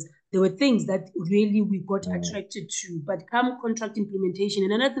up was there were things that really we got attracted to, but come contract implementation.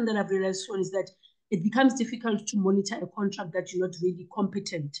 And another thing that I've realized, Sean, is that it becomes difficult to monitor a contract that you're not really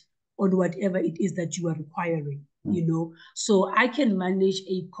competent on whatever it is that you are requiring, you know. So I can manage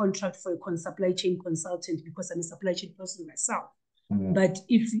a contract for a supply chain consultant because I'm a supply chain person myself. But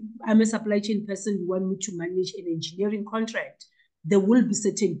if I'm a supply chain person, you want me to manage an engineering contract, there will be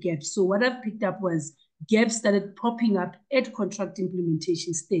certain gaps. So what I've picked up was gaps started popping up at contract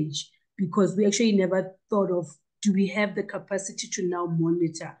implementation stage because we actually never thought of, do we have the capacity to now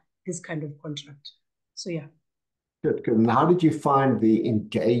monitor this kind of contract? So yeah. Good. And how did you find the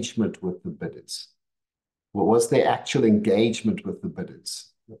engagement with the bidders? What was the actual engagement with the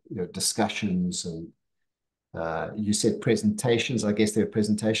bidders? You know, discussions and you said presentations. I guess there were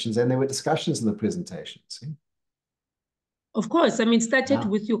presentations and there were discussions in the presentations. Of course. I mean, started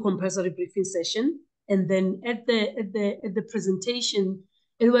with your compulsory briefing session, and then at the presentation,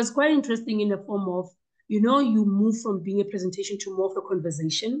 it was quite interesting in the form of, you know, you move from being a presentation to more of a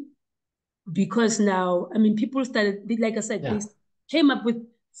conversation, because now, I mean, people started, like I said, they came up with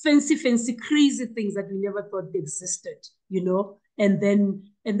fancy, crazy things that we never thought existed, you know, and then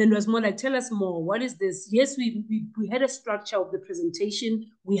it was more like, tell us more. What is this? Yes, we had a structure of the presentation.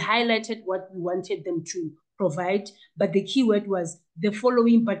 We highlighted what we wanted them to provide, but the key word was the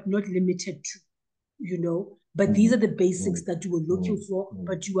following, but not limited to, you know. But these are the basics that you were looking for,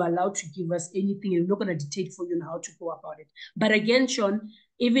 but you are allowed to give us anything, and we're not going to dictate for you on how to go about it. But again, Sean,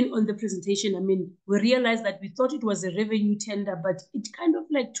 even on the presentation, I mean, we realized that we thought it was a revenue tender, but it kind of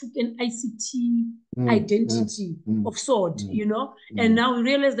like took an ICT identity of sort, you know? And now we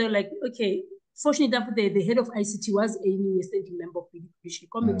realize they're like, okay, fortunately enough, the head of ICT was a standing member of the judiciary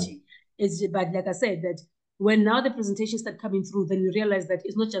committee. But like I said, that when now the presentations start coming through, then we realize that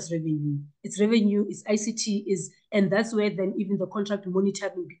it's not just revenue. It's revenue, it's ICT, and that's where then even the contract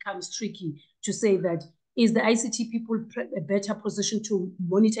monitoring becomes tricky to say that, is the ICT people a better position to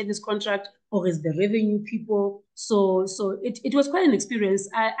monitor this contract, or is the revenue people? So it was quite an experience.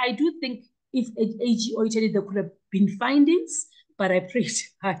 I do think if AG audited, there could have been findings, but I prayed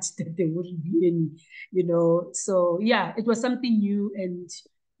hard that there wouldn't be any, you know. So yeah, it was something new, and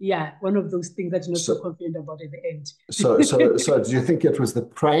yeah, one of those things that you're not so confident about at the end. So do you think it was the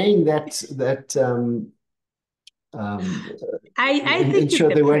praying that I think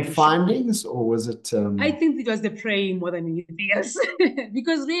ensured there weren't findings, or was it? I think it was the praying more than anything else,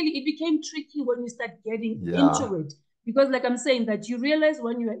 because really it became tricky when you start getting into it. Because, like I'm saying, that you realize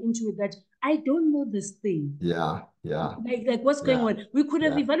when you are into it that I don't know this thing. Like what's going on? We could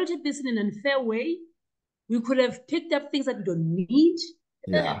have evaluated this in an unfair way. We could have picked up things that we don't need.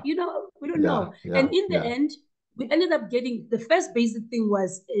 You know, we don't know. And in the end, we ended up getting the first basic thing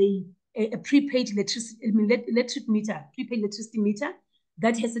was a prepaid electricity meter, prepaid electricity meter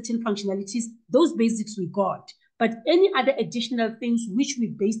that has certain functionalities. Those basics we got, but any other additional things which we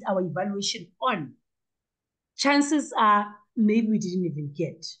based our evaluation on, chances are maybe we didn't even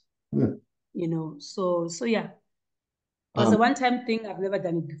get. You know, so yeah, it was a one-time thing. I've never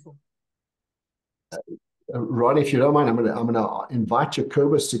done it before. Ron, if you don't mind, I'm gonna invite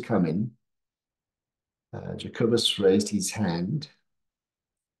Jacobus to come in. Jacobus raised his hand.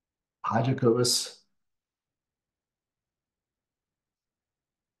 Hi, Jacobus.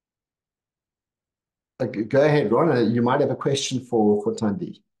 Go ahead, Ron. You might have a question for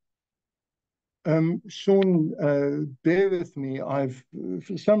Thandi. Sean, bear with me.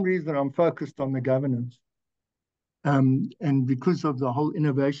 For some reason, I'm focused on the governance. And because of the whole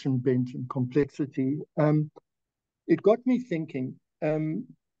innovation bent and complexity, it got me thinking.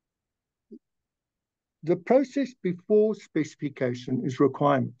 The process before specification is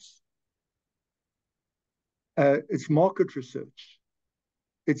requirements. It's market research.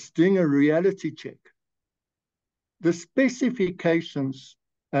 It's doing a reality check. The specifications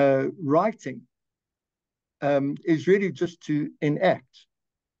writing is really just to enact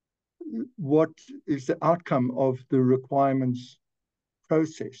what is the outcome of the requirements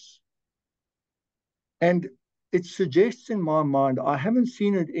process. And it suggests in my mind, I haven't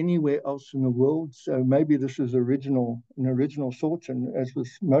seen it anywhere else in the world, so maybe this is an original thought, and as with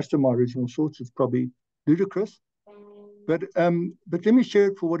most of my original thoughts, it's probably ludicrous. But let me share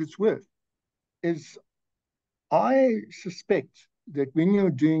it for what it's worth. Is I suspect that when you're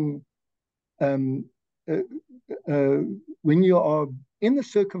doing, when you are in the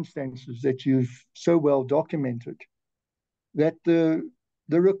circumstances that you've so well documented, that the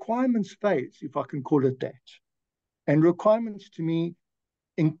requirements phase, if I can call it that, and requirements to me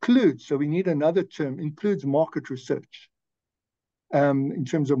includes, so we need another term, includes market research in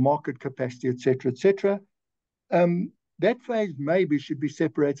terms of market capacity, etc., etc. That phase maybe should be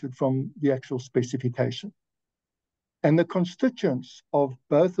separated from the actual specification. And the constituents of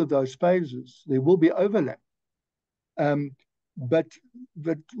both of those phases, there will be overlap. But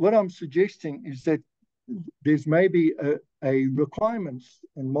what I'm suggesting is that there's maybe a requirements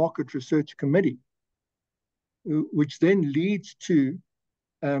and market research committee, which then leads to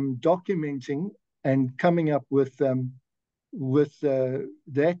documenting and coming up with that.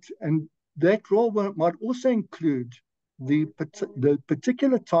 And that role might also include the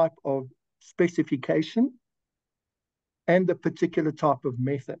particular type of specification and the particular type of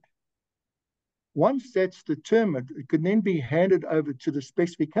method. Once that's determined, it can then be handed over to the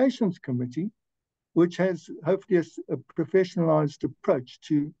specifications committee, which has hopefully a professionalized approach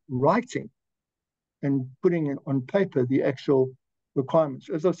to writing and putting it on paper the actual requirements.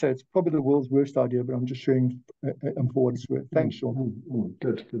 As I say, it's probably the world's worst idea, but I'm just sharing for what it's worth. Thanks, Sean.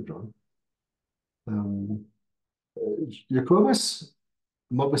 Good, John. Jacobus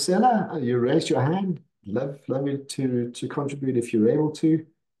Mobusela, you raised your hand. Love you to contribute if you're able to.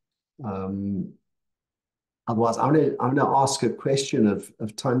 Otherwise, I'm gonna ask a question of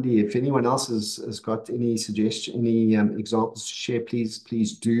Thandi. If anyone else has got any suggestion, any examples to share,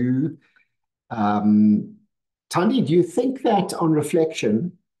 please do. Thandi, do you think that on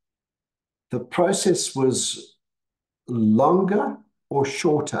reflection, the process was longer or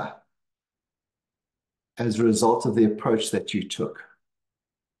shorter as a result of the approach that you took?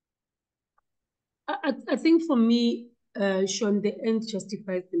 I think for me, Sean, the end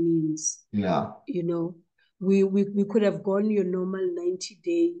justifies the means. Yeah. You know, we could have gone your normal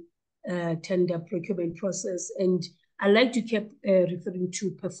 90-day tender procurement process. And I like to keep referring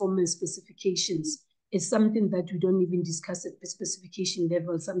to performance specifications. It's something that we don't even discuss at the specification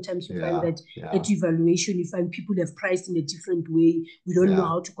level. Sometimes you find that at evaluation, you find people have priced in a different way. We don't know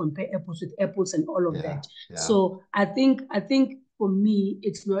how to compare apples with apples and all of that. So I think for me,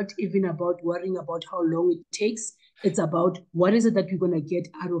 it's not even about worrying about how long it takes. It's about what is it that we're going to get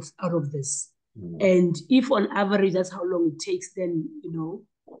out of this. And if on average that's how long it takes, then you know,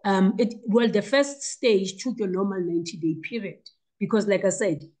 the first stage took your normal 90-day period, because like I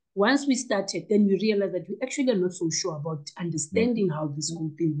said, once we started, then we realized that we actually are not so sure about understanding how this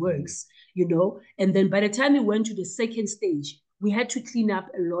whole thing works, you know. And then by the time we went to the second stage, we had to clean up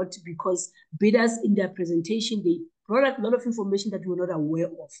a lot, because bidders in their presentation, they brought out a lot of information that we were not aware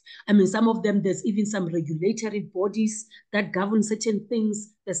of. I mean, some of them, there's even some regulatory bodies that govern certain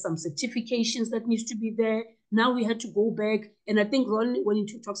things. There's some certifications that needs to be there. Now we had to go back. And I think Ron, when he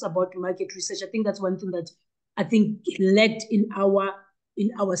talks about market research, I think that's one thing that I think lacked in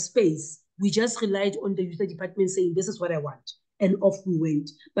our space. We just relied on the user department saying, this is what I want, and off we went.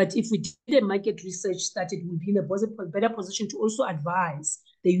 But if we did a market research started, we'd be in a better position to also advise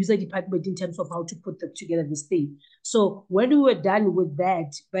the user department in terms of how to put that together this thing. So when we were done with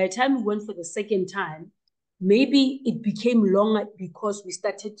that, by the time we went for the second time, maybe it became longer because we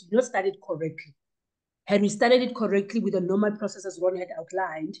not started correctly. Had we started it correctly with the normal process as Ron had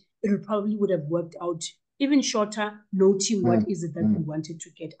outlined, it probably would have worked out even shorter, noting what is it that we wanted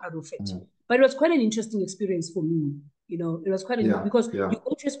to get out of it. But it was quite an interesting experience for me. You know, it was quite because you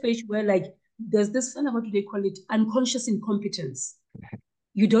go to a space where, like, there's this kind of, what do they call it, unconscious incompetence.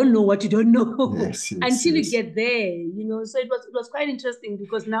 You don't know what you don't know until you get there, you know. So it was quite interesting,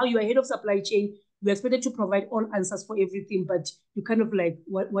 because now you're head of supply chain. You're expected to provide all answers for everything, but you kind of like,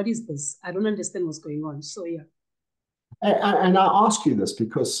 what is this? I don't understand what's going on. So yeah. And I ask you this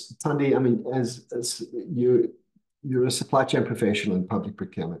because, Thandi, I mean, as you're a supply chain professional in public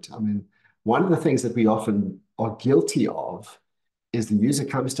procurement. I mean, one of the things that we often are guilty of is the user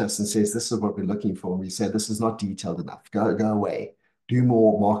comes to us and says, this is what we're looking for. And we say, this is not detailed enough. Go away. Do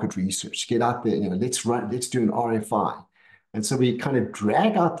more market research. Get out there. You know, let's do an RFI. And so we kind of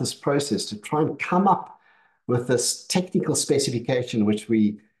drag out this process to try and come up with this technical specification, which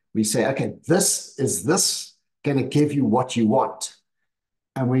we say, okay, this going to give you what you want.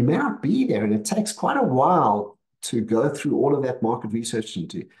 And we may not be there. And it takes quite a while to go through all of that market research and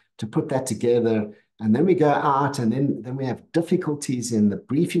to put that together. And then we go out, and then we have difficulties in the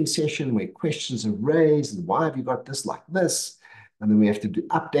briefing session where questions are raised, and why have you got this like this? And then we have to do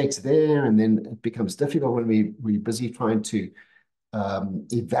updates there, and then it becomes difficult when we're busy trying to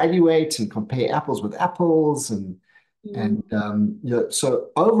evaluate and compare apples with apples. And you know, so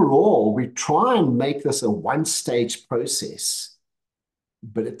overall, we try and make this a one-stage process,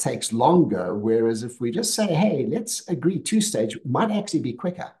 but it takes longer. Whereas if we just say, hey, let's agree two-stage, it might actually be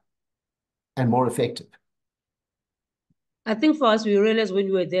quicker and more effective. I think for us, we realized when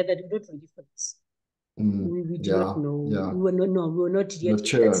we were there that we're not ready for this. We did not know. Yeah. We were not yet at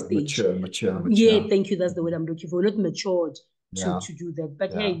that stage. Mature. Yeah, thank you. That's the word I'm looking for. We're not matured to do that.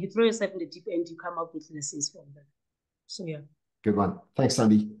 But hey, Yeah. you throw yourself in the deep end, you come up with lessons from that. So yeah. Good one. Thanks,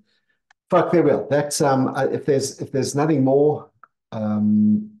 Sandy. Fuck, there will. That's if there's nothing more,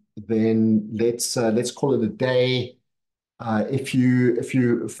 then let's call it a day. If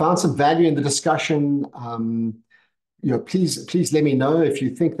you found some value in the discussion, please let me know. If you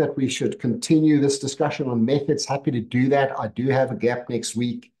think that we should continue this discussion on methods, happy to do that. I do have a gap next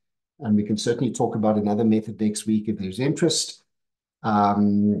week, and we can certainly talk about another method next week if there's interest.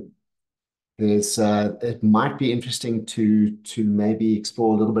 It might be interesting to maybe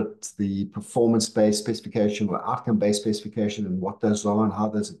explore a little bit the performance-based specification or outcome-based specification and what those are and how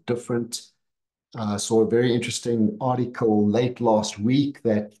those are different. Saw a very interesting article late last week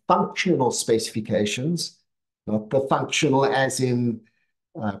that functional specifications, not the functional as in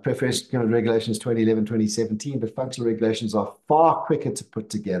Preferential Procurement Regulations 2011, 2017, but functional regulations are far quicker to put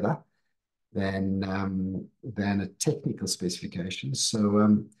together than a technical specification.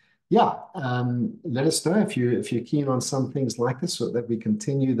 So let us know if you're keen on some things like this, so that we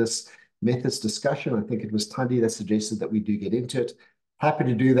continue this methods discussion. I think it was Thandi that suggested that we do get into it. Happy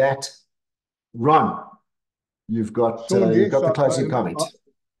to do that. Ron, you've got the closing comment.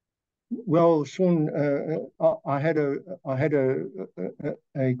 Well, Sean, I had a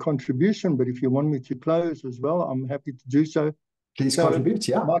contribution, but if you want me to close as well, I'm happy to do so. Please contribute,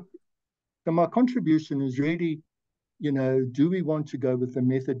 yeah. My contribution is really, do we want to go with the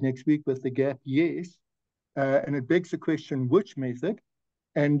method next week with the gap? Yes. And it begs the question, which method?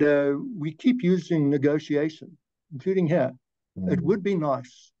 And we keep using negotiation, including here. It would be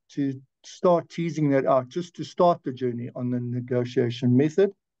nice to start teasing that out, just to start the journey on the negotiation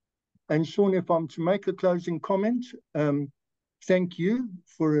method. And Sean, if I'm to make a closing comment, thank you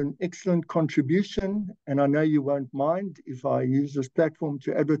for an excellent contribution. And I know you won't mind if I use this platform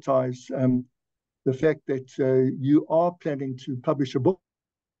to advertise the fact that you are planning to publish a book.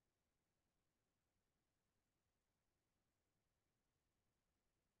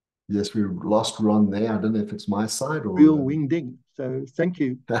 Yes, we lost Ron there. I don't know if it's my side or real wingding. So thank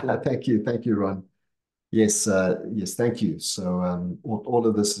you. Thank you, Ron. Yes, thank you. So all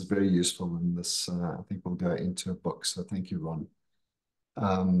of this is very useful, and this I think will go into a book. So thank you, Ron.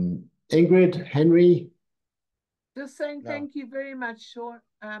 Ingrid, Henry. Just saying thank you very much, Sean,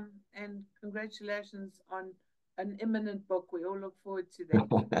 and congratulations on an imminent book. We all look forward to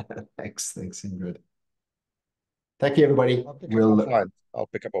that. Thanks, Ingrid. Thank you, everybody. I'll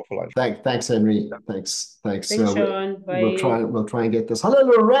pick up offline. Thanks, Henry. Thanks. Thanks, Sean. Bye. We'll try and get this. Hello,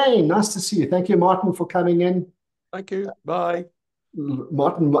 Lorraine. Nice to see you. Thank you, Martin, for coming in. Thank you. Bye.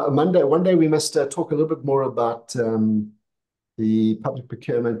 Martin, one day we must talk a little bit more about the public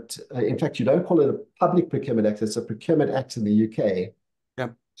procurement. In fact, you don't call it a public procurement act; it's a procurement act in the UK. Yeah.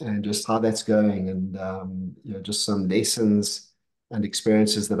 And just how that's going, and just some lessons and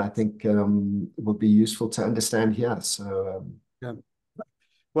experiences that I think will be useful to understand here. So yeah.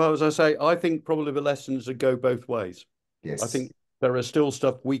 Well, as I say, I think probably the lessons would go both ways. Yes. I think there are still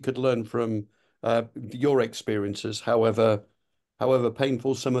stuff we could learn from your experiences, however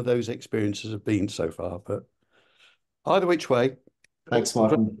painful some of those experiences have been so far. But either which way, thanks,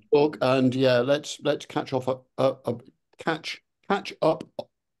 Martin. And yeah, let's catch up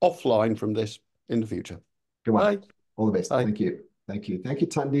offline from this in the future. Goodbye. All the best. Bye. Thank you,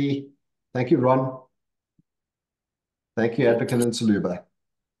 Thandi. Thank you, Ron. Thank you, Advocate and Saluba.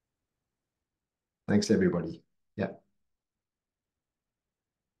 Thanks, everybody.